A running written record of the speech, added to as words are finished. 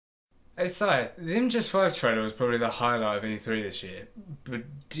It's like, the MGS5 trailer was probably the highlight of E3 this year, but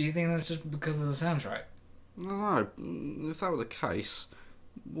do you think that's just because of the soundtrack? I don't know. If that were the case,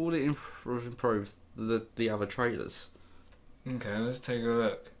 would it improve the other trailers? Okay, let's take a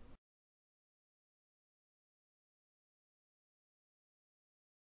look.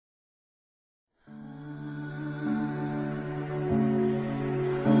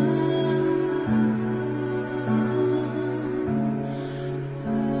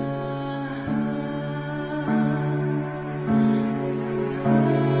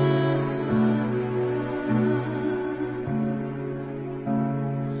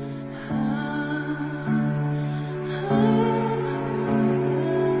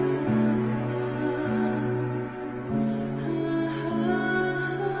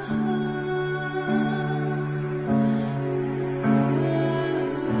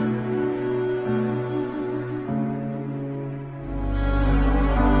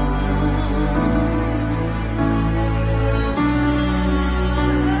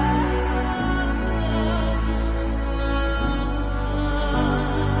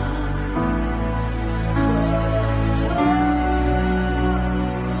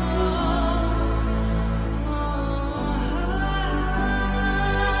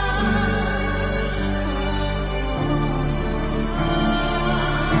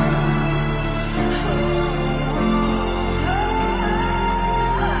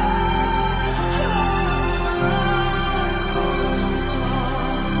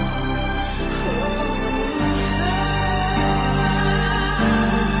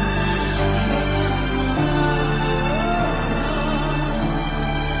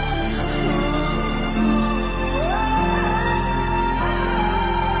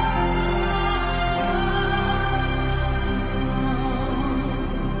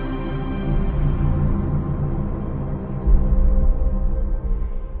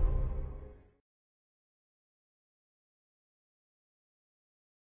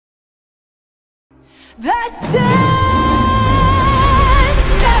 The sands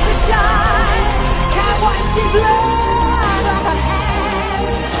never die. Can't wash the blood off our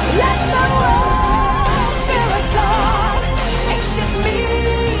hands. Let the world fill us all. It's just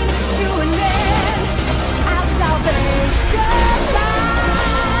means to an end. Our salvation lies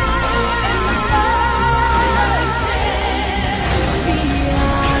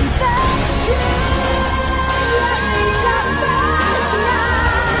beyond the truth. These are found now.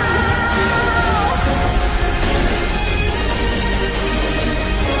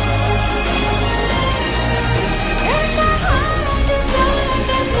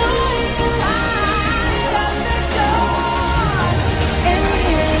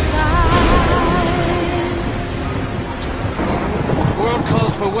 World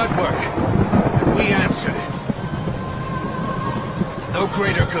calls for wet work, and we answer. No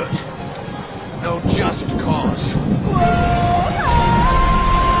greater good. No just cause.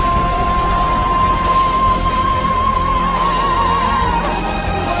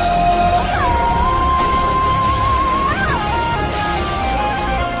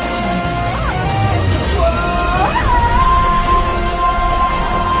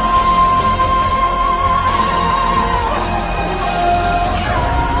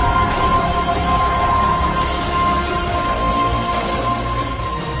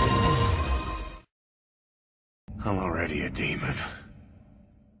 I'm already a demon.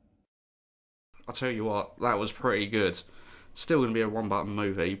 I'll tell you what, that was pretty good. Still going to be a one-button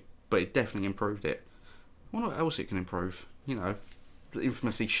movie, but it definitely improved it. I wonder what else it can improve. You know, the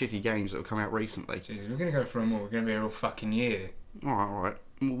infamously shitty games that have come out recently. Jeez, we're gonna go for a more. We're gonna be here all fucking year. Alright, alright.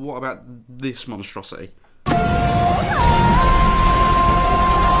 What about this monstrosity?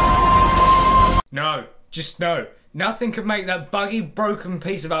 No, just no. Nothing could make that buggy, broken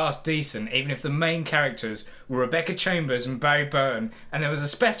piece of arse decent, even if the main characters were Rebecca Chambers and Barry Burton, and there was a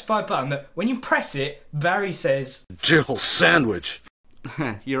specified button that, when you press it, Barry says, Jill Sandwich.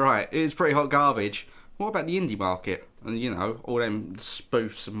 You're right, it is pretty hot garbage. What about the indie market? And, you know, all them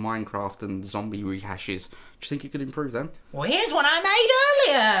spoofs of Minecraft and zombie rehashes. Do you think it could improve them? well, here's one I made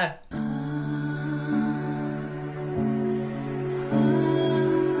earlier!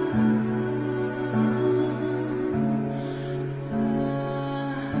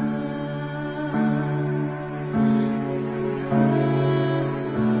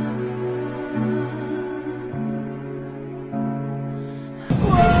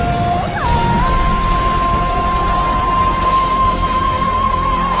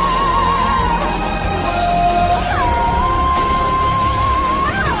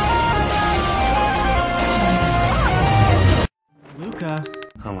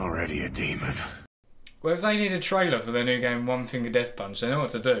 I'm already a demon. Well, if they need a trailer for their new game One Finger Death Punch, they know what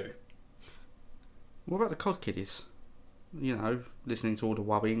to do. What about the COD kiddies? You know, listening to all the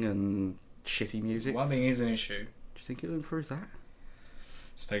wubbing and shitty music. Wubbing is an issue. Do you think it'll improve that?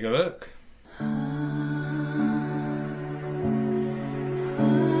 Let's take a look.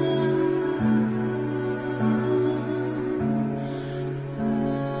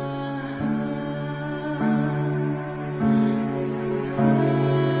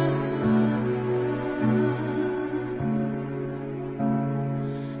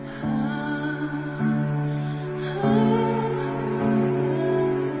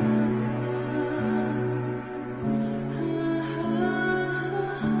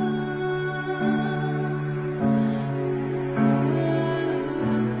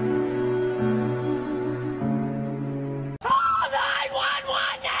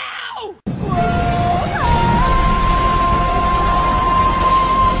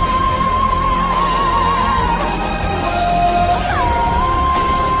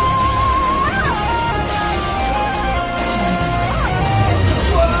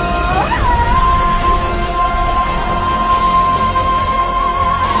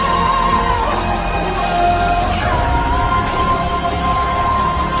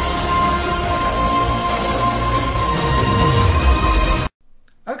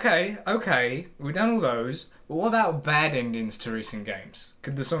 Okay, we've done all those, but what about bad endings to recent games?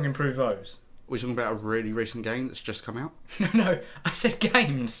 Could the song improve those? We're talking about a really recent game that's just come out. No, I said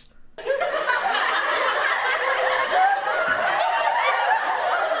games.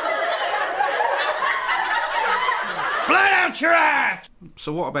 Blood out your ass!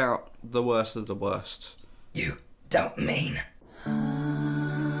 So what about the worst of the worst? You don't mean...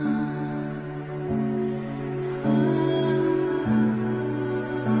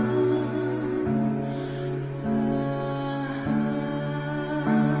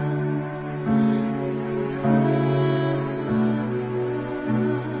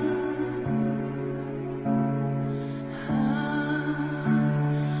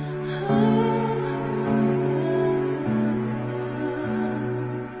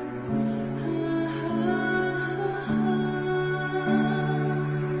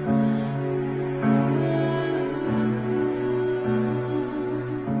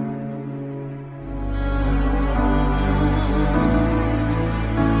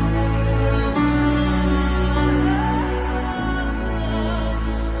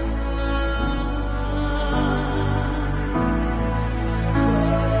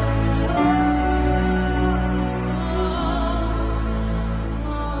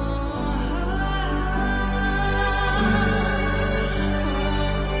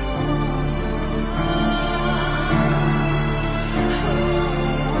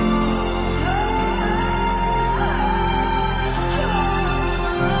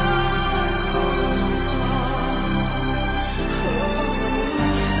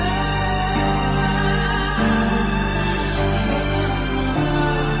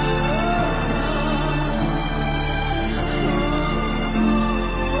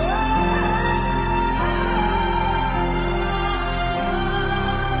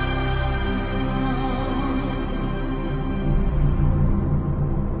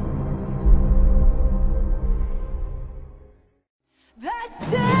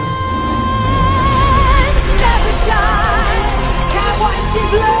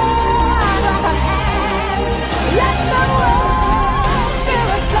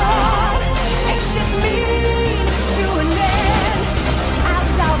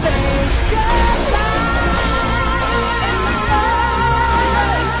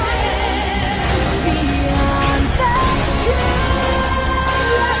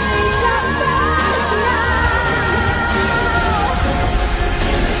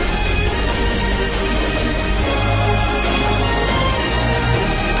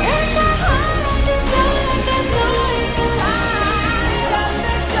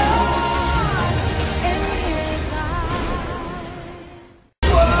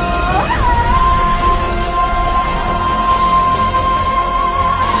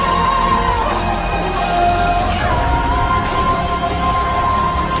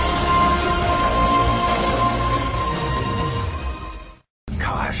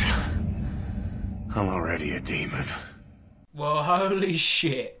 I'm already a demon. Well, holy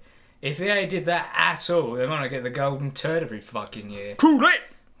shit. If EA did that at all, they might get the golden turd every fucking year. Prove it!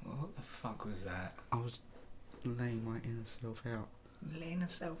 What the fuck was that? I was laying my inner self out. Laying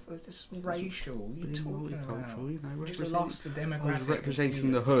herself as this racial. What are you Being talking about? multicultural, you know, We just represent- lost the demographic. I was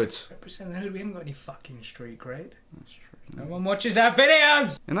representing the of hood. viewers. Representing the hood. We haven't got any fucking street cred. That's true. No one watches our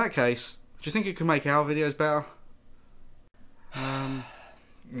videos! In that case, do you think it could make our videos better? No.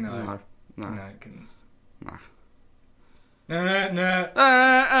 No. No, it couldn't. Nah. No.